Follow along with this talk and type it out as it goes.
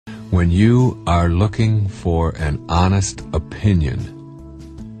When you are looking for an honest opinion,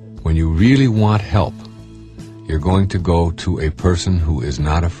 when you really want help, you're going to go to a person who is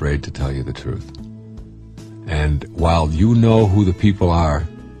not afraid to tell you the truth. And while you know who the people are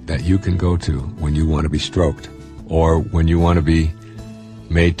that you can go to when you want to be stroked, or when you want to be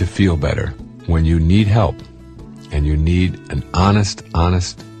made to feel better, when you need help, and you need an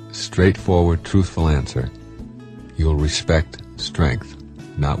honest, straightforward, truthful answer, you'll respect strength,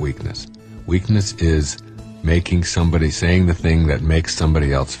 not weakness. Weakness is saying the thing that makes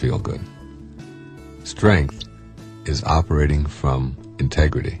somebody else feel good. Strength is operating from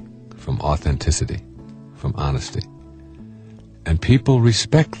integrity, from authenticity, from honesty. And people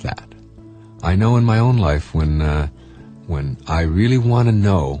respect that. I know in my own life when I really want to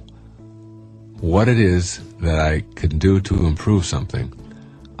know what it is that I can do to improve something,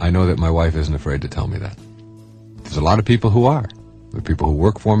 I know that my wife isn't afraid to tell me that. There's a lot of people who are. There are people who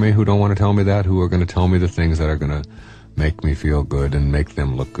work for me who don't want to tell me that, who are going to tell me the things that are going to make me feel good and make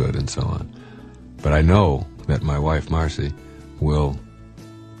them look good and so on. But I know that my wife, Marcy, will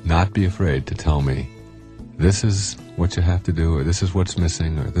not be afraid to tell me, this is what you have to do, or this is what's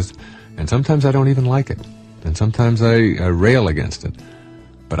missing, or this. And sometimes I don't even like it. And sometimes I rail against it.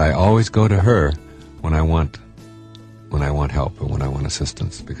 But I always go to her when I want help or when I want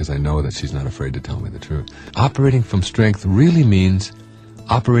assistance, because I know that she's not afraid to tell me the truth. Operating from strength really means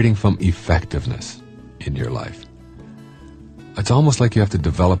operating from effectiveness in your life. It's almost like you have to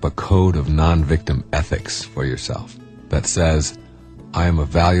develop a code of non-victim ethics for yourself that says, I am a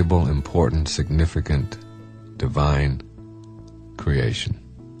valuable, important, significant, divine creation.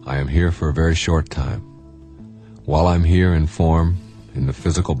 I am here for a very short time. While I'm here in form, in the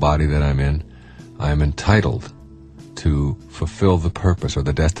physical body that I'm in, I am entitled to fulfill the purpose or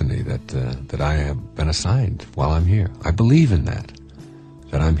the destiny that I have been assigned while I'm here. I believe in that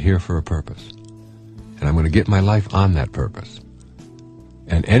I'm here for a purpose. And I'm going to get my life on that purpose.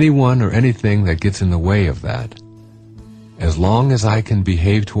 And anyone or anything that gets in the way of that, as long as I can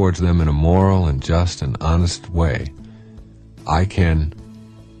behave towards them in a moral and just and honest way, I can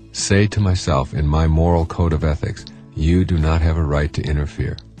say to myself in my moral code of ethics, you do not have a right to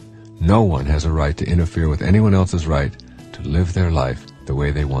interfere. No one has a right to interfere with anyone else's right to live their life the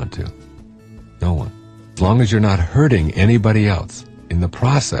way they want to. No one. As long as you're not hurting anybody else in the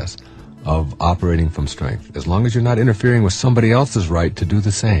process of operating from strength, as long as you're not interfering with somebody else's right to do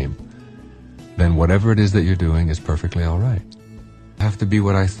the same, then whatever it is that you're doing is perfectly all right. You have to be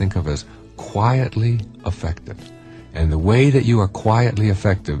what I think of as quietly effective. And the way that you are quietly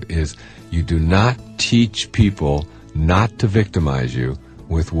effective is you do not teach people not to victimize you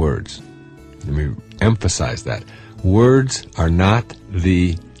with words. Let me emphasize that. Words are not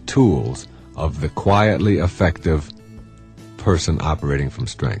the tools of the quietly effective person operating from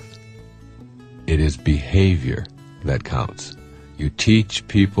strength. It is behavior that counts. You teach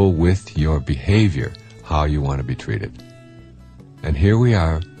people with your behavior how you want to be treated. And here we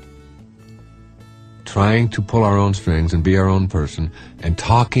are, trying to pull our own strings and be our own person, and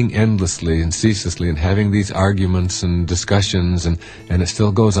talking endlessly and ceaselessly and having these arguments and discussions, and it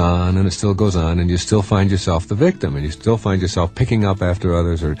still goes on and it still goes on, and you still find yourself the victim, and you still find yourself picking up after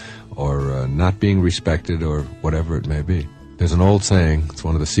others or not being respected or whatever it may be. There's an old saying, it's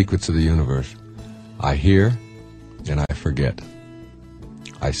one of the secrets of the universe. I hear and I forget.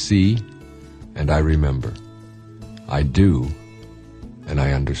 I see and I remember. I do and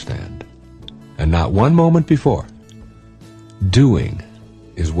I understand. And not one moment before. Doing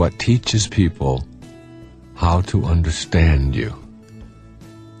is what teaches people how to understand you.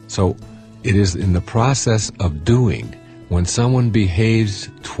 So it is in the process of doing, when someone behaves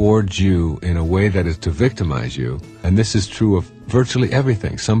towards you in a way that is to victimize you, and this is true of virtually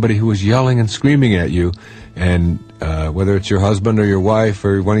everything. Somebody who is yelling and screaming at you, and whether it's your husband or your wife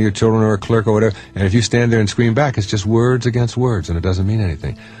or one of your children or a clerk or whatever, and if you stand there and scream back, it's just words against words, and it doesn't mean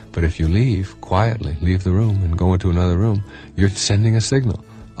anything. But if you leave quietly, leave the room and go into another room, you're sending a signal.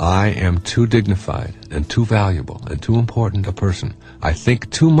 I am too dignified and too valuable and too important a person. I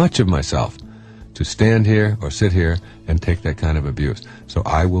think too much of myself to stand here or sit here and take that kind of abuse. So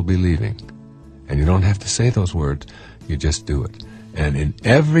I will be leaving. And you don't have to say those words, you just do it. And in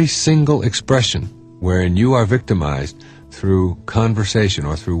every single expression wherein you are victimized through conversation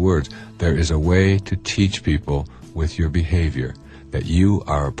or through words, there is a way to teach people with your behavior that you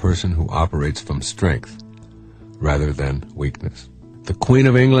are a person who operates from strength rather than weakness. The Queen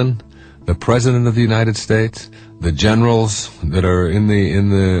of England, the President of the United States, the generals that are in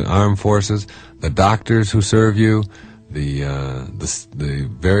the armed forces, the doctors who serve you, the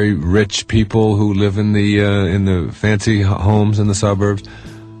very rich people who live in the fancy homes in the suburbs,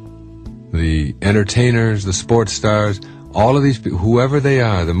 the entertainers, the sports stars, all of these people, whoever they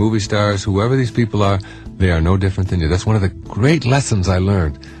are, the movie stars, whoever these people are, they are no different than you. That's one of the great lessons I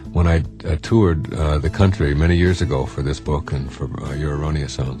learned when I toured the country many years ago for this book and for Your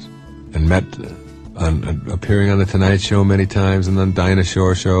Erroneous Zones, and met appearing on The Tonight Show many times, and then Dinah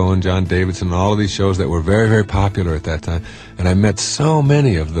Shore Show and John Davidson, and all of these shows that were very, very popular at that time. And I met so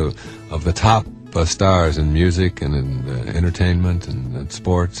many of the top stars in music and in entertainment and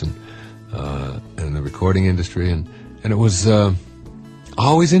sports and the recording industry, and it was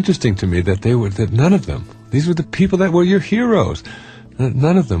always interesting to me that none of them, these were the people that were your heroes.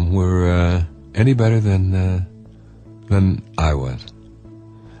 None of them were any better than I was.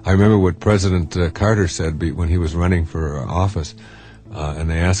 I remember what President Carter said when he was running for office, and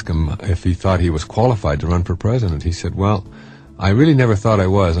they asked him if he thought he was qualified to run for president. He said, well, I really never thought I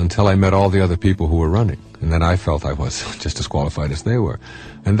was until I met all the other people who were running, and then I felt I was just as qualified as they were.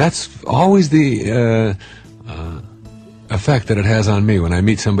 And that's always the effect that it has on me when I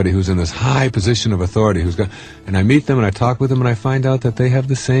meet somebody who's in this high position of authority, and I meet them and I talk with them and I find out that they have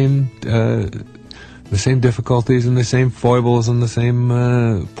the same difficulties and the same foibles and the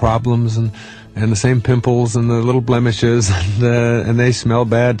same problems and the same pimples and the little blemishes, and they smell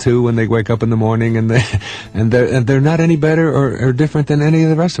bad too when they wake up in the morning, and they're not any better or different than any of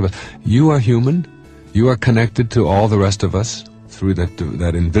the rest of us. You are human. You are connected to all the rest of us through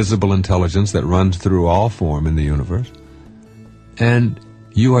that invisible intelligence that runs through all form in the universe. And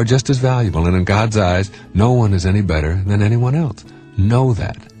you are just as valuable, and in God's eyes, no one is any better than anyone else. Know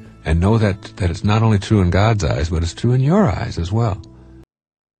that, and know that it's not only true in God's eyes, but it's true in your eyes as well.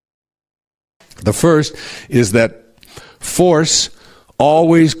 The first is that force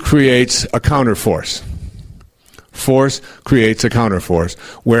always creates a counterforce. Force creates a counterforce,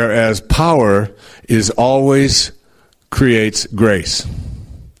 whereas power always creates grace.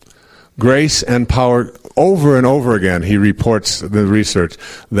 Grace and power, over and over again, he reports the research,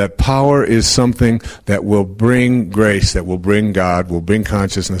 that power is something that will bring grace, that will bring God, will bring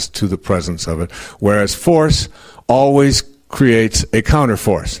consciousness to the presence of it, whereas force always creates a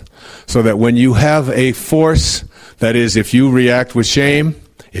counterforce. So that when you have a force, that is, if you react with shame,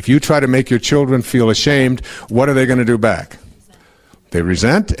 if you try to make your children feel ashamed, what are they going to do back? They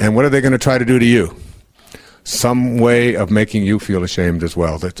resent, and what are they going to try to do to you? Some way of making you feel ashamed as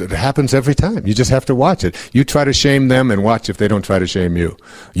well. It happens every time. You just have to watch it. You try to shame them and watch if they don't try to shame you.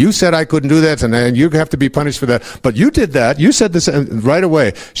 You said I couldn't do that, and you have to be punished for that. But you did that. You said this right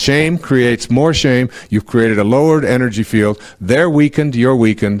away. Shame creates more shame. You've created a lowered energy field. They're weakened. You're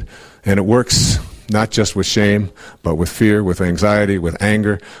weakened. And it works not just with shame, but with fear, with anxiety, with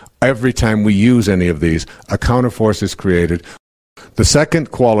anger. Every time we use any of these, a counterforce is created. The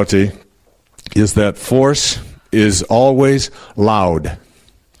second quality is that force is always loud,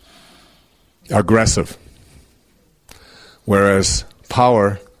 aggressive, whereas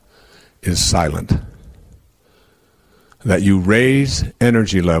power is silent. That you raise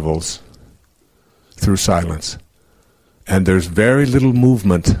energy levels through silence, and there's very little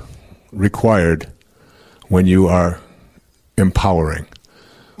movement required when you are empowering,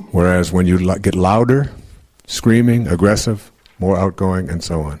 whereas when you get louder, screaming, aggressive, more outgoing, and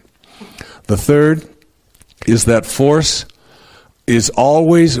so on. The third is that force is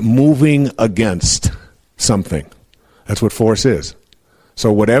always moving against something. That's what force is.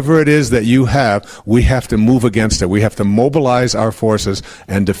 So whatever it is that you have, we have to move against it. We have to mobilize our forces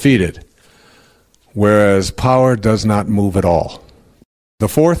and defeat it. Whereas power does not move at all. The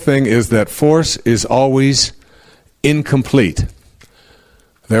fourth thing is that force is always incomplete.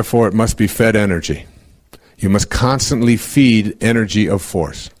 Therefore, it must be fed energy. You must constantly feed energy of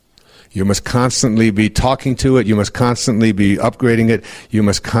force. You must constantly be talking to it. You must constantly be upgrading it. You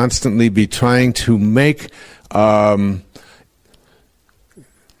must constantly be trying to make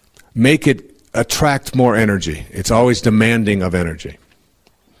it attract more energy. It's always demanding of energy.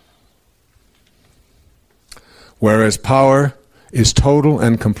 Whereas power is total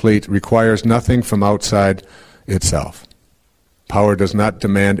and complete, requires nothing from outside itself. Power does not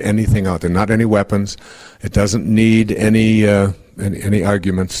demand anything out there, not any weapons. It doesn't need any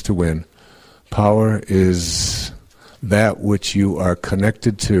arguments to win. Power is that which you are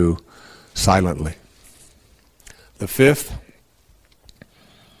connected to silently. The fifth,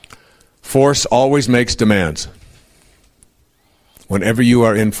 force always makes demands. Whenever you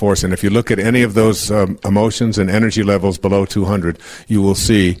are in force, and if you look at any of those emotions and energy levels below 200, you will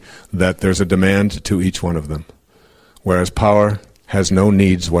see that there's a demand to each one of them. Whereas power has no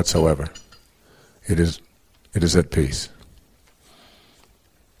needs whatsoever. It is at peace.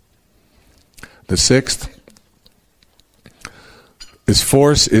 The sixth is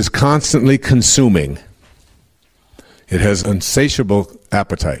force is constantly consuming. It has insatiable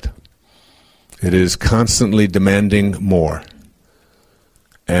appetite. It is constantly demanding more.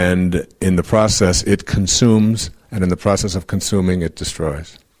 And in the process, it consumes, and in the process of consuming, it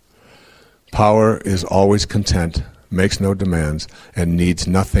destroys. Power is always content, makes no demands, and needs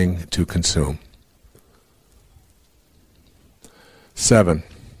nothing to consume. 7.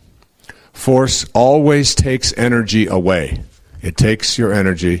 Force always takes energy away. It takes your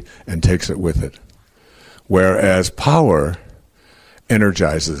energy and takes it with it. Whereas power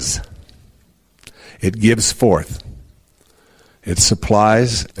energizes. It gives forth. It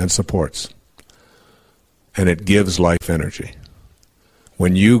supplies and supports. And it gives life energy.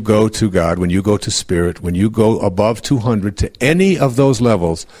 When you go to God, when you go to Spirit, when you go above 200 to any of those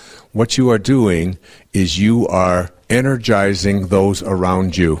levels, what you are doing is you are energizing those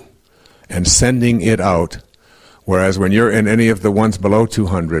around you and sending it out. Whereas when you're in any of the ones below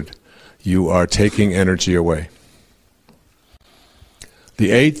 200, you are taking energy away. The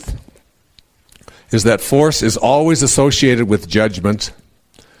 8th is that force is always associated with judgment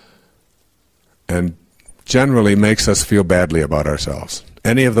and generally makes us feel badly about ourselves.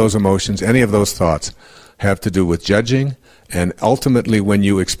 Any of those emotions, any of those thoughts have to do with judging, and ultimately when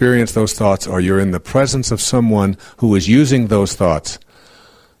you experience those thoughts or you're in the presence of someone who is using those thoughts,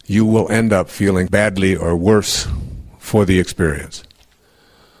 you will end up feeling badly or worse for the experience.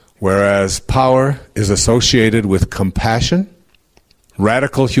 Whereas power is associated with compassion,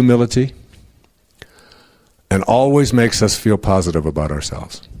 radical humility, and always makes us feel positive about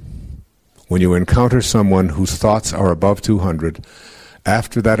ourselves. When you encounter someone whose thoughts are above 200,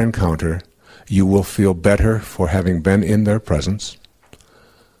 after that encounter, you will feel better for having been in their presence,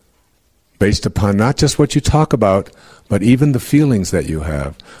 based upon not just what you talk about, but even the feelings that you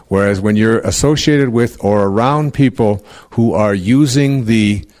have. Whereas when you're associated with or around people who are using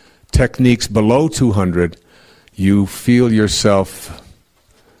the techniques below 200, you feel yourself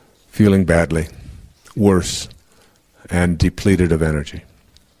feeling badly, worse, and depleted of energy.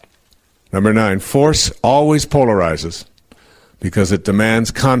 Number 9, force always polarizes because it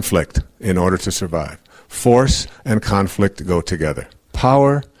demands conflict in order to survive. Force and conflict go together.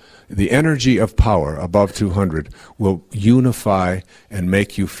 Power, the energy of power above 200 will unify and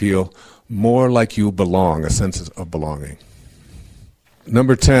make you feel more like you belong, a sense of belonging.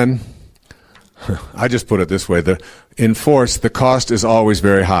 Number 10, I just put it this way, in force, the cost is always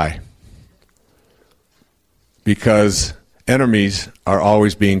very high because enemies are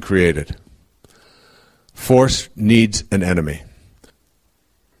always being created. Force needs an enemy.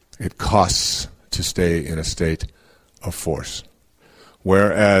 It costs to stay in a state of force.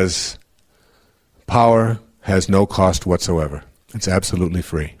 Whereas power has no cost whatsoever. It's absolutely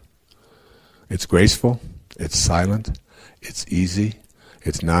free. It's graceful, it's silent, it's easy,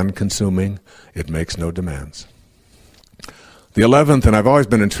 it's non-consuming, it makes no demands. The 11th, and I've always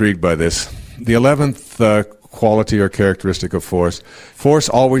been intrigued by this, the 11th quality or characteristic of force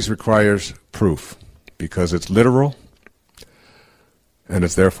always requires proof because it's literal and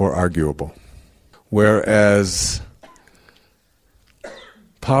it's therefore arguable. Whereas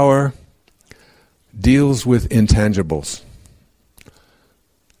power deals with intangibles,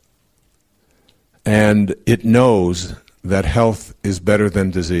 and it knows that health is better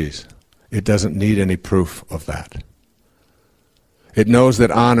than disease. It doesn't need any proof of that. It knows that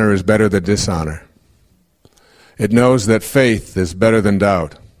honor is better than dishonor. It knows that faith is better than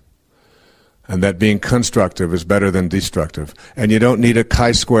doubt, and that being constructive is better than destructive. And you don't need a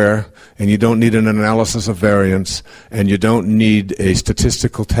chi-square, and you don't need an analysis of variance, and you don't need a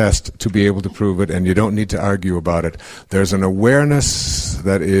statistical test to be able to prove it, and you don't need to argue about it. There's an awareness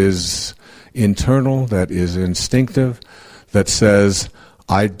that is internal, that is instinctive, that says,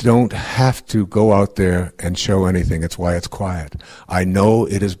 I don't have to go out there and show anything. It's why it's quiet. I know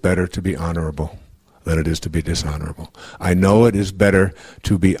it is better to be honorable than it is to be dishonorable. I know it is better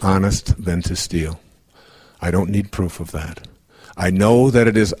to be honest than to steal. I don't need proof of that. I know that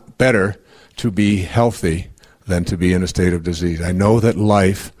it is better to be healthy than to be in a state of disease. I know that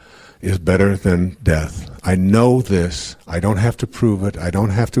life is better than death. I know this. I don't have to prove it. I don't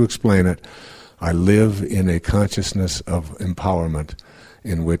have to explain it. I live in a consciousness of empowerment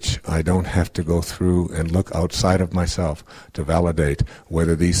in which I don't have to go through and look outside of myself to validate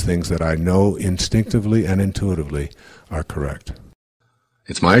whether these things that I know instinctively and intuitively are correct.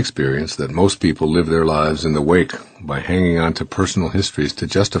 It's my experience that most people live their lives in the wake by hanging on to personal histories to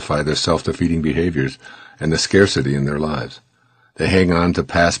justify their self-defeating behaviors and the scarcity in their lives. They hang on to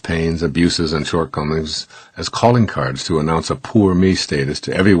past pains, abuses, and shortcomings as calling cards to announce a poor me status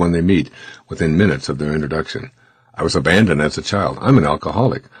to everyone they meet within minutes of their introduction. I was abandoned as a child. I'm an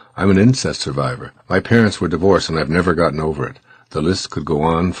alcoholic. I'm an incest survivor. My parents were divorced and I've never gotten over it. The list could go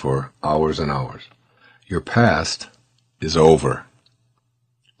on for hours and hours. Your past is over.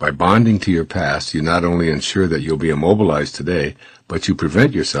 By bonding to your past, you not only ensure that you'll be immobilized today, but you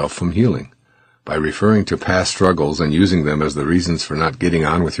prevent yourself from healing. By referring to past struggles and using them as the reasons for not getting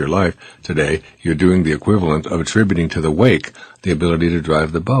on with your life today, you're doing the equivalent of attributing to the wake the ability to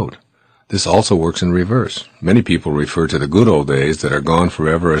drive the boat. This also works in reverse. Many people refer to the good old days that are gone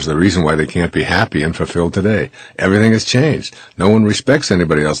forever as the reason why they can't be happy and fulfilled today. Everything has changed. No one respects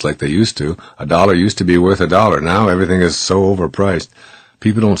anybody else like they used to. $1 used to be worth $1. Now everything is so overpriced.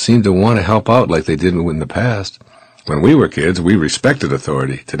 People don't seem to want to help out like they did in the past. When we were kids, we respected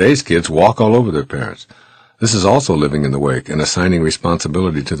authority. Today's kids walk all over their parents. This is also living in the wake and assigning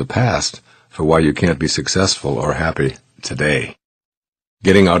responsibility to the past for why you can't be successful or happy today.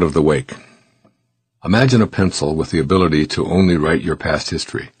 Getting out of the wake. Imagine a pencil with the ability to only write your past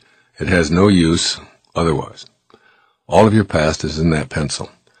history. It has no use otherwise. All of your past is in that pencil.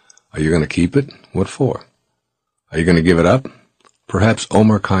 Are you going to keep it? What for? Are you going to give it up? Perhaps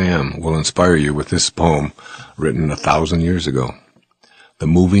Omar Khayyam will inspire you with this poem written 1,000 years ago. The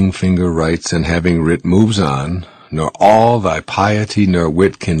moving finger writes, and having writ moves on, nor all thy piety nor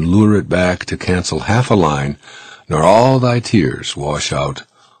wit can lure it back to cancel half a line, nor all thy tears wash out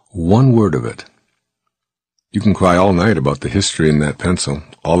one word of it. You can cry all night about the history in that pencil,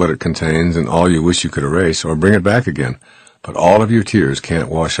 all that it contains and all you wish you could erase or bring it back again, but all of your tears can't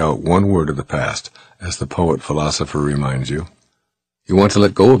wash out one word of the past, as the poet-philosopher reminds you. You want to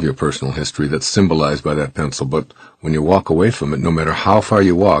let go of your personal history that's symbolized by that pencil, but when you walk away from it, no matter how far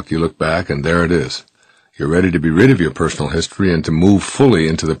you walk, you look back and there it is. You're ready to be rid of your personal history and to move fully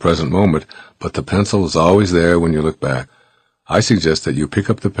into the present moment, but the pencil is always there when you look back. I suggest that you pick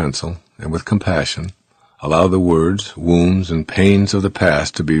up the pencil and with compassion, allow the words, wounds, and pains of the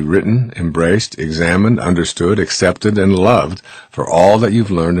past to be written, embraced, examined, understood, accepted, and loved for all that you've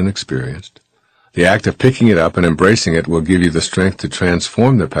learned and experienced. The act of picking it up and embracing it will give you the strength to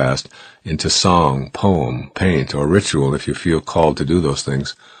transform the past into song, poem, paint, or ritual if you feel called to do those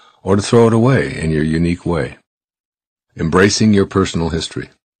things, or to throw it away in your unique way. Embracing your personal history.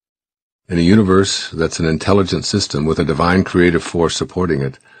 In a universe that's an intelligent system with a divine creative force supporting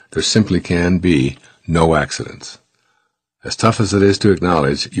it, there simply can be no accidents. As tough as it is to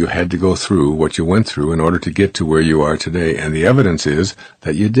acknowledge, you had to go through what you went through in order to get to where you are today, and the evidence is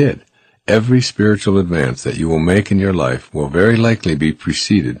that you did. Every spiritual advance that you will make in your life will very likely be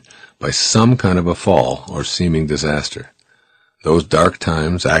preceded by some kind of a fall or seeming disaster. Those dark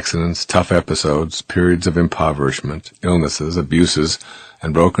times, accidents, tough episodes, periods of impoverishment, illnesses, abuses,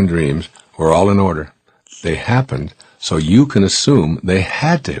 and broken dreams were all in order. They happened so you can assume they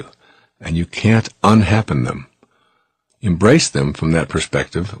had to, and you can't unhappen them. Embrace them from that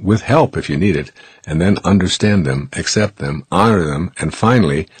perspective, with help if you need it, and then understand them, accept them, honor them, and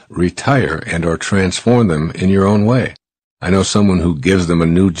finally retire and or transform them in your own way. I know someone who gives them a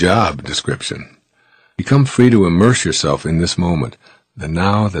new job description. Become free to immerse yourself in this moment, the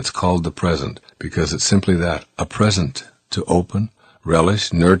now that's called the present, because it's simply that, a present to open,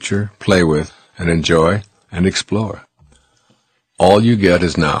 relish, nurture, play with, and enjoy, and explore. All you get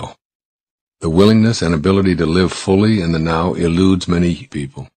is now. The willingness and ability to live fully in the now eludes many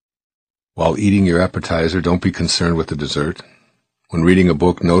people. While eating your appetizer, don't be concerned with the dessert. When reading a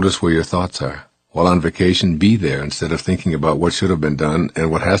book, notice where your thoughts are. While on vacation, be there instead of thinking about what should have been done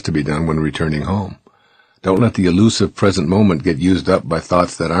and what has to be done when returning home. Don't let the elusive present moment get used up by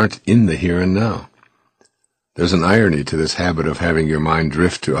thoughts that aren't in the here and now. There's an irony to this habit of having your mind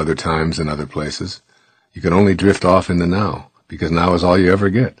drift to other times and other places. You can only drift off in the now, because now is all you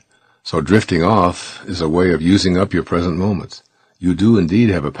ever get. So drifting off is a way of using up your present moments. You do indeed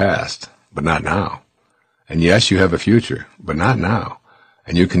have a past, but not now. And yes, you have a future, but not now.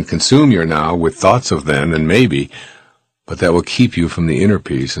 And you can consume your now with thoughts of then and maybe, but that will keep you from the inner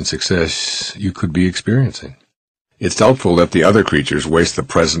peace and success you could be experiencing. It's doubtful that the other creatures waste the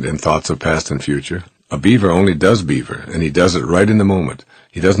present in thoughts of past and future. A beaver only does beaver, and he does it right in the moment.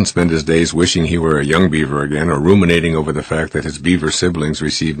 He doesn't spend his days wishing he were a young beaver again, or ruminating over the fact that his beaver siblings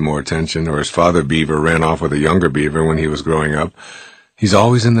received more attention, or his father beaver ran off with a younger beaver when he was growing up. He's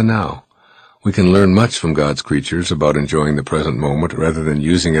always in the now. We can learn much from God's creatures about enjoying the present moment rather than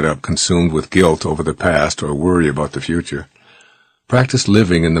using it up consumed with guilt over the past or worry about the future. Practice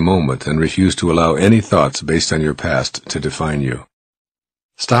living in the moment and refuse to allow any thoughts based on your past to define you.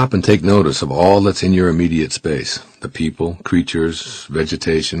 Stop and take notice of all that's in your immediate space, the people, creatures,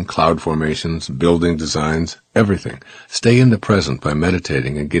 vegetation, cloud formations, building designs, everything. Stay in the present by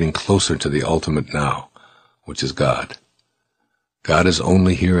meditating and getting closer to the ultimate now. which is God. God is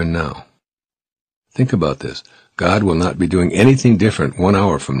only here and now. Think about this. God will not be doing anything different 1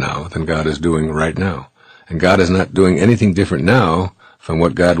 hour from now than God is doing right now. And God is not doing anything different now from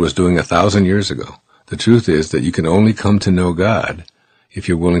what God was doing 1,000 years ago. The truth is that you can only come to know God if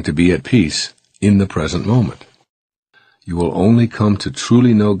you're willing to be at peace in the present moment. You will only come to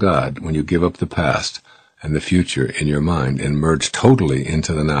truly know God when you give up the past and the future in your mind and merge totally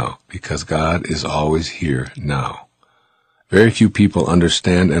into the now, because God is always here now. Very few people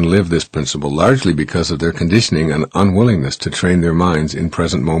understand and live this principle, largely because of their conditioning and unwillingness to train their minds in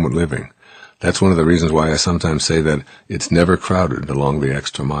present moment living. That's one of the reasons why I sometimes say that it's never crowded along the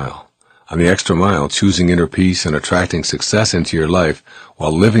extra mile. On the extra mile, choosing inner peace and attracting success into your life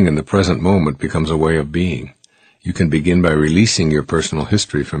while living in the present moment becomes a way of being. You can begin by releasing your personal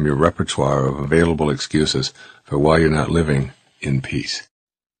history from your repertoire of available excuses for why you're not living in peace.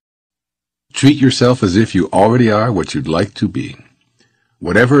 Treat yourself as if you already are what you'd like to be.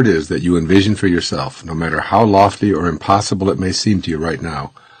 Whatever it is that you envision for yourself, no matter how lofty or impossible it may seem to you right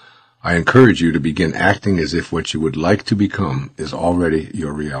now, I encourage you to begin acting as if what you would like to become is already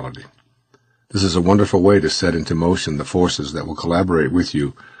your reality. This is a wonderful way to set into motion the forces that will collaborate with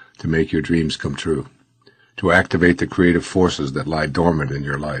you to make your dreams come true. To activate the creative forces that lie dormant in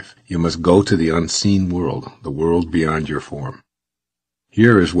your life, you must go to the unseen world, the world beyond your form.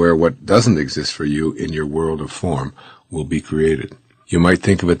 Here is where what doesn't exist for you in your world of form will be created. You might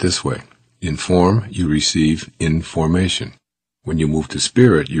think of it this way. In form, you receive information. When you move to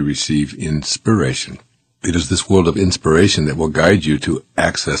spirit, you receive inspiration. It is this world of inspiration that will guide you to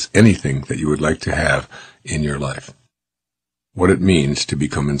access anything that you would like to have in your life. What it means to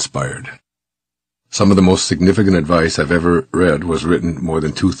become inspired. Some of the most significant advice I've ever read was written more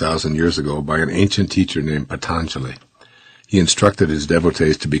than 2,000 years ago by an ancient teacher named Patanjali. He instructed his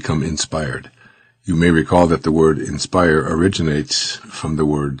devotees to become inspired. You may recall that the word inspire originates from the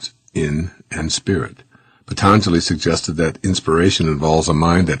words in and spirit. Patanjali suggested that inspiration involves a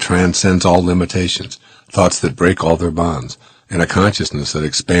mind that transcends all limitations, thoughts that break all their bonds, and a consciousness that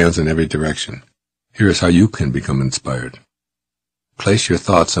expands in every direction. Here is how you can become inspired. Place your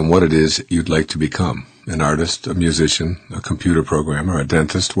thoughts on what it is you'd like to become, an artist, a musician, a computer programmer, a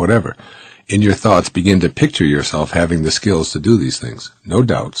dentist, whatever. In your thoughts, begin to picture yourself having the skills to do these things. No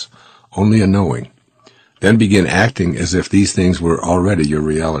doubts, only a knowing. Then begin acting as if these things were already your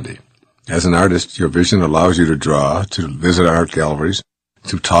reality. As an artist, your vision allows you to draw, to visit art galleries,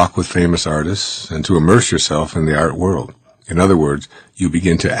 to talk with famous artists, and to immerse yourself in the art world. In other words, you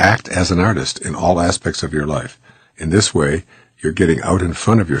begin to act as an artist in all aspects of your life. In this way, you're getting out in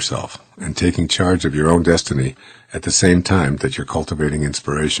front of yourself and taking charge of your own destiny at the same time that you're cultivating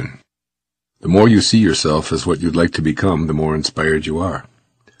inspiration. The more you see yourself as what you'd like to become, the more inspired you are.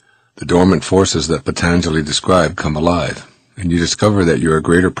 The dormant forces that Patanjali described come alive, and you discover that you're a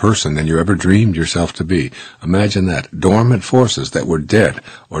greater person than you ever dreamed yourself to be. Imagine that. Dormant forces that were dead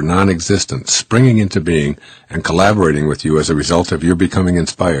or non-existent, springing into being and collaborating with you as a result of your becoming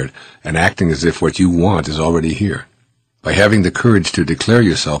inspired and acting as if what you want is already here. By having the courage to declare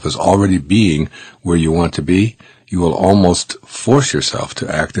yourself as already being where you want to be, you will almost force yourself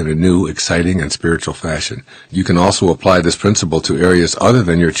to act in a new, exciting, and spiritual fashion. You can also apply this principle to areas other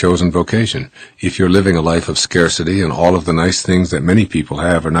than your chosen vocation. If you're living a life of scarcity and all of the nice things that many people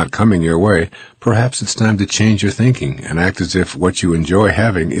have are not coming your way, perhaps it's time to change your thinking and act as if what you enjoy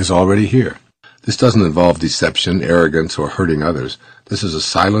having is already here. This doesn't involve deception, arrogance, or hurting others. This is a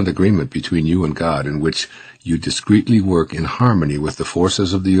silent agreement between you and God in which you discreetly work in harmony with the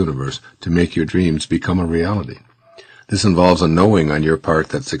forces of the universe to make your dreams become a reality. This involves a knowing on your part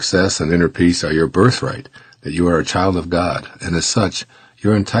that success and inner peace are your birthright, that you are a child of God, and as such,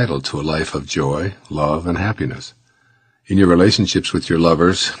 you're entitled to a life of joy, love, and happiness. In your relationships with your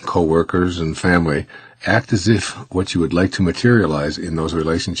lovers, co-workers, and family, act as if what you would like to materialize in those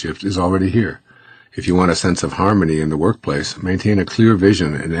relationships is already here. If you want a sense of harmony in the workplace, maintain a clear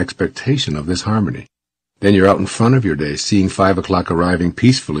vision and expectation of this harmony. Then you're out in front of your day, seeing 5 o'clock arriving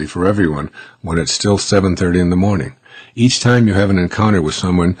peacefully for everyone when it's still 7:30 in the morning. Each time you have an encounter with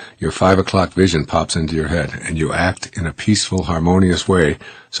someone, your 5 o'clock vision pops into your head, and you act in a peaceful, harmonious way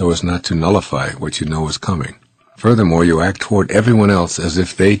so as not to nullify what you know is coming. Furthermore, you act toward everyone else as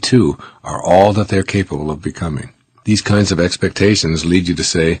if they, too, are all that they're capable of becoming. These kinds of expectations lead you to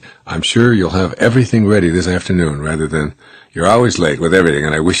say, "I'm sure you'll have everything ready this afternoon," rather than, "You're always late with everything,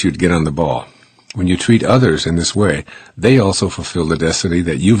 and I wish you'd get on the ball." When you treat others in this way, they also fulfill the destiny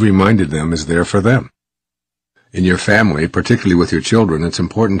that you've reminded them is there for them. In your family, particularly with your children, it's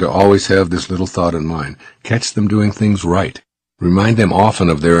important to always have this little thought in mind. Catch them doing things right. Remind them often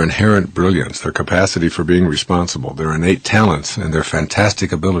of their inherent brilliance, their capacity for being responsible, their innate talents, and their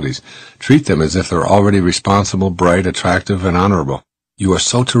fantastic abilities. Treat them as if they're already responsible, bright, attractive, and honorable. You are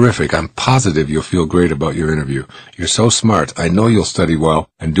so terrific, I'm positive you'll feel great about your interview. You're so smart, I know you'll study well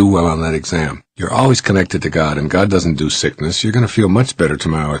and do well on that exam. You're always connected to God, and God doesn't do sickness. You're going to feel much better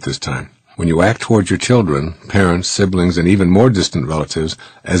tomorrow at this time. When you act towards your children, parents, siblings, and even more distant relatives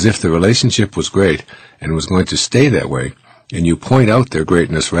as if the relationship was great and was going to stay that way, and you point out their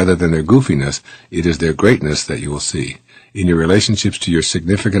greatness rather than their goofiness, it is their greatness that you will see. In your relationships to your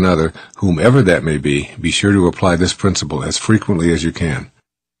significant other, whomever that may be sure to apply this principle as frequently as you can.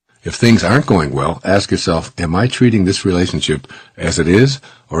 If things aren't going well, ask yourself, am I treating this relationship as it is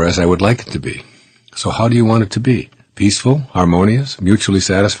or as I would like it to be? So how do you want it to be? Peaceful, harmonious, mutually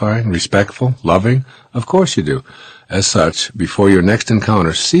satisfying, respectful, loving? Of course you do. As such, before your next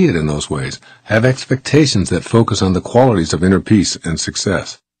encounter, see it in those ways. Have expectations that focus on the qualities of inner peace and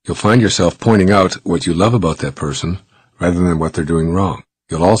success. You'll find yourself pointing out what you love about that person rather than what they're doing wrong.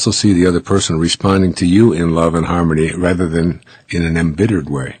 You'll also see the other person responding to you in love and harmony rather than in an embittered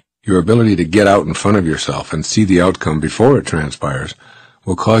way. Your ability to get out in front of yourself and see the outcome before it transpires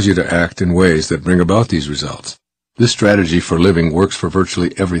will cause you to act in ways that bring about these results. This strategy for living works for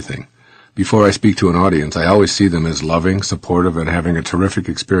virtually everything. Before I speak to an audience, I always see them as loving, supportive, and having a terrific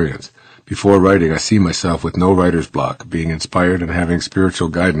experience. Before writing, I see myself with no writer's block, being inspired and having spiritual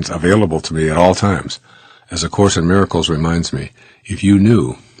guidance available to me at all times. As A Course in Miracles reminds me, if you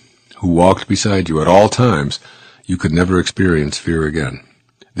knew who walked beside you at all times, you could never experience fear again.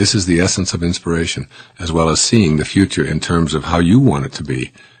 This is the essence of inspiration, as well as seeing the future in terms of how you want it to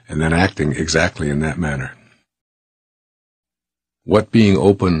be, and then acting exactly in that manner. What being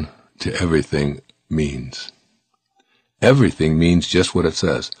open to everything means. Everything means just what it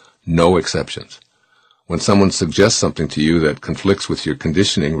says, no exceptions. When someone suggests something to you that conflicts with your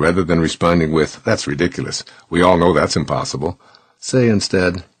conditioning, rather than responding with, that's ridiculous, we all know that's impossible, say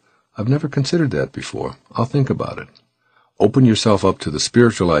instead, I've never considered that before, I'll think about it. Open yourself up to the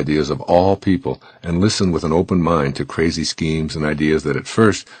spiritual ideas of all people and listen with an open mind to crazy schemes and ideas that at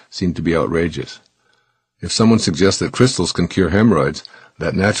first seem to be outrageous. If someone suggests that crystals can cure hemorrhoids,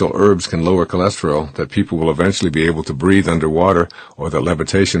 that natural herbs can lower cholesterol, that people will eventually be able to breathe underwater, or that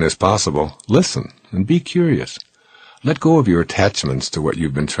levitation is possible, listen and be curious. Let go of your attachments to what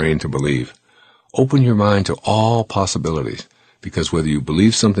you've been trained to believe. Open your mind to all possibilities, because whether you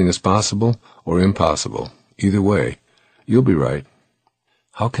believe something is possible or impossible, either way, you'll be right.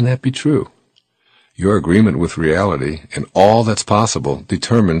 How can that be true? Your agreement with reality and all that's possible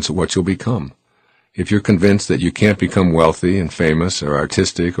determines what you'll become. If you're convinced that you can't become wealthy and famous or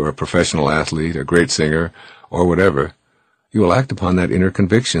artistic or a professional athlete, a great singer, or whatever, you will act upon that inner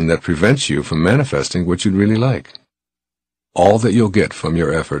conviction that prevents you from manifesting what you'd really like. All that you'll get from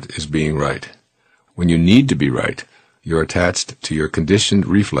your effort is being right. When you need to be right, you're attached to your conditioned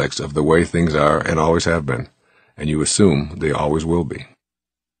reflex of the way things are and always have been, and you assume they always will be.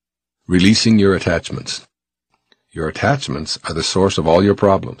 Releasing your attachments. Your attachments are the source of all your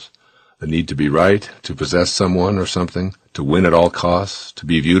problems. The need to be right, to possess someone or something, to win at all costs, to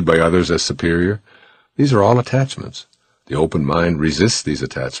be viewed by others as superior. These are all attachments. The open mind resists these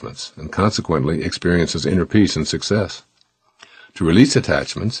attachments and consequently experiences inner peace and success. To release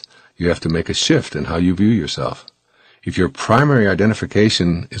attachments, you have to make a shift in how you view yourself. If your primary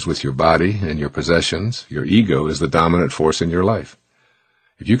identification is with your body and your possessions, your ego is the dominant force in your life.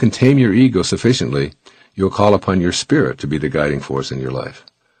 If you can tame your ego sufficiently, you'll call upon your spirit to be the guiding force in your life.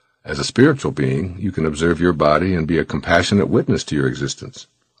 As a spiritual being, you can observe your body and be a compassionate witness to your existence.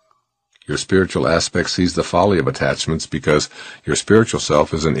 Your spiritual aspect sees the folly of attachments because your spiritual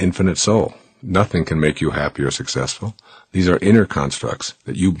self is an infinite soul. Nothing can make you happy or successful. These are inner constructs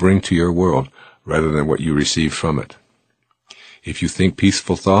that you bring to your world rather than what you receive from it. If you think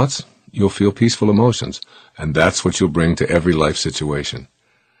peaceful thoughts, you'll feel peaceful emotions, and that's what you'll bring to every life situation.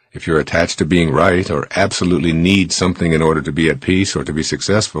 If you're attached to being right or absolutely need something in order to be at peace or to be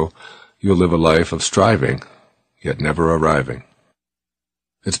successful, you'll live a life of striving, yet never arriving.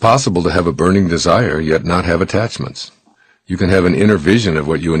 It's possible to have a burning desire, yet not have attachments. You can have an inner vision of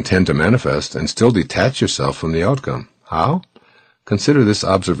what you intend to manifest and still detach yourself from the outcome. How? Consider this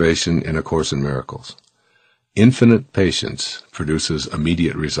observation in A Course in Miracles. Infinite patience produces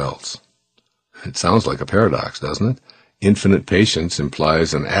immediate results. It sounds like a paradox, doesn't it? Infinite patience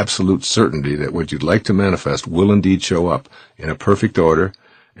implies an absolute certainty that what you'd like to manifest will indeed show up in a perfect order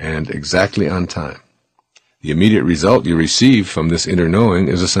and exactly on time. The immediate result you receive from this inner knowing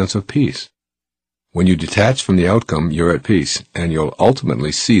is a sense of peace. When you detach from the outcome, you're at peace, and you'll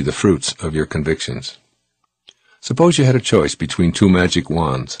ultimately see the fruits of your convictions. Suppose you had a choice between two magic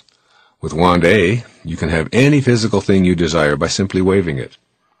wands. With wand A, you can have any physical thing you desire by simply waving it.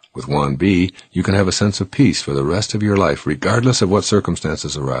 With wand B, you can have a sense of peace for the rest of your life, regardless of what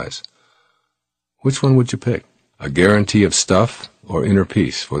circumstances arise. Which one would you pick? A guarantee of stuff or inner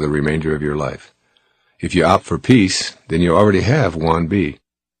peace for the remainder of your life? If you opt for peace, then you already have wand B.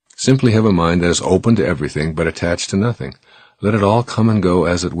 Simply have a mind that is open to everything but attached to nothing. Let it all come and go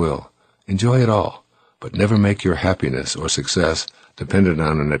as it will. Enjoy it all, but never make your happiness or success dependent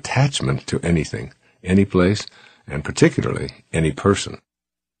on an attachment to anything, any place, and particularly any person.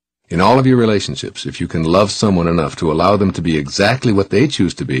 In all of your relationships, if you can love someone enough to allow them to be exactly what they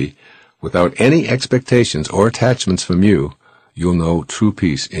choose to be, without any expectations or attachments from you, you'll know true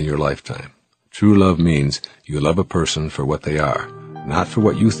peace in your lifetime. True love means you love a person for what they are, not for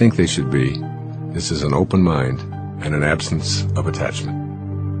what you think they should be. This is an open mind and an absence of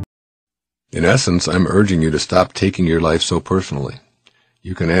attachment. In essence, I'm urging you to stop taking your life so personally.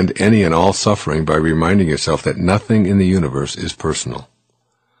 You can end any and all suffering by reminding yourself that nothing in the universe is personal.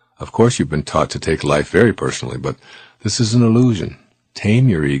 Of course, you've been taught to take life very personally, but this is an illusion. Tame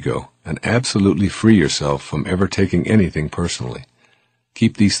your ego and absolutely free yourself from ever taking anything personally.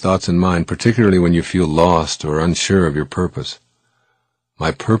 Keep these thoughts in mind, particularly when you feel lost or unsure of your purpose.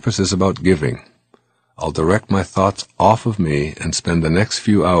 My purpose is about giving. I'll direct my thoughts off of me and spend the next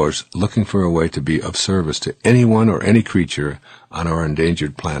few hours looking for a way to be of service to anyone or any creature on our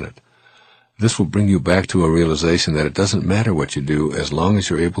endangered planet. This will bring you back to a realization that it doesn't matter what you do as long as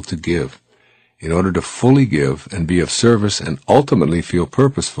you're able to give. In order to fully give and be of service and ultimately feel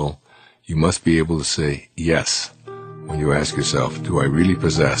purposeful, you must be able to say yes when you ask yourself, do I really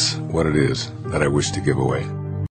possess what it is that I wish to give away?